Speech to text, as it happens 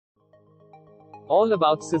All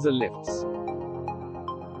about scissor lifts.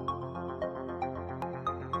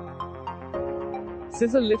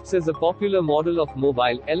 Scissor lifts is a popular model of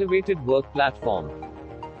mobile, elevated work platform.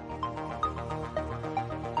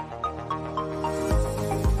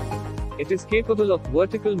 It is capable of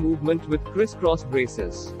vertical movement with crisscross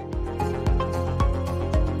braces.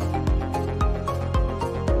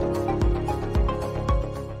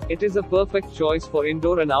 It is a perfect choice for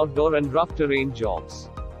indoor and outdoor and rough terrain jobs.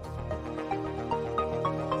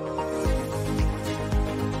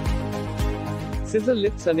 Scissor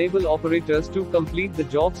lifts enable operators to complete the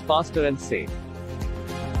jobs faster and safe.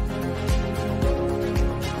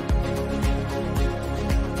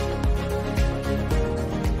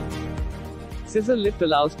 Scissor lift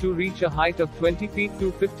allows to reach a height of 20 feet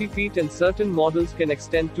to 50 feet and certain models can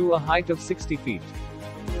extend to a height of 60 feet.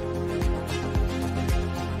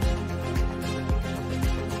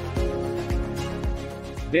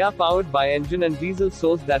 They are powered by engine and diesel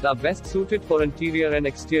source that are best suited for interior and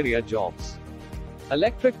exterior jobs.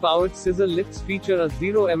 Electric-powered scissor lifts feature a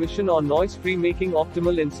zero-emission or noise-free, making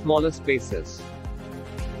optimal in smaller spaces.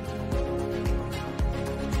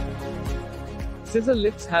 Scissor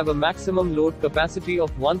lifts have a maximum load capacity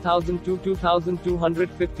of 1,000 to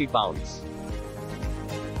 2,250 pounds.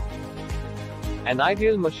 An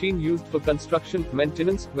ideal machine used for construction,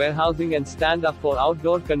 maintenance, warehousing and stand-up for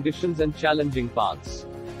outdoor conditions and challenging paths.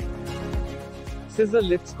 Scissor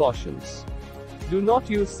lifts cautions. Do not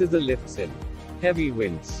use scissor lifts in heavy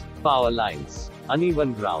winds, power lines,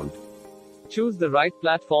 uneven ground. Choose the right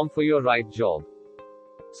platform for your right job.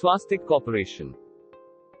 Swastik Corporation.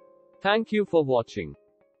 Thank you for watching.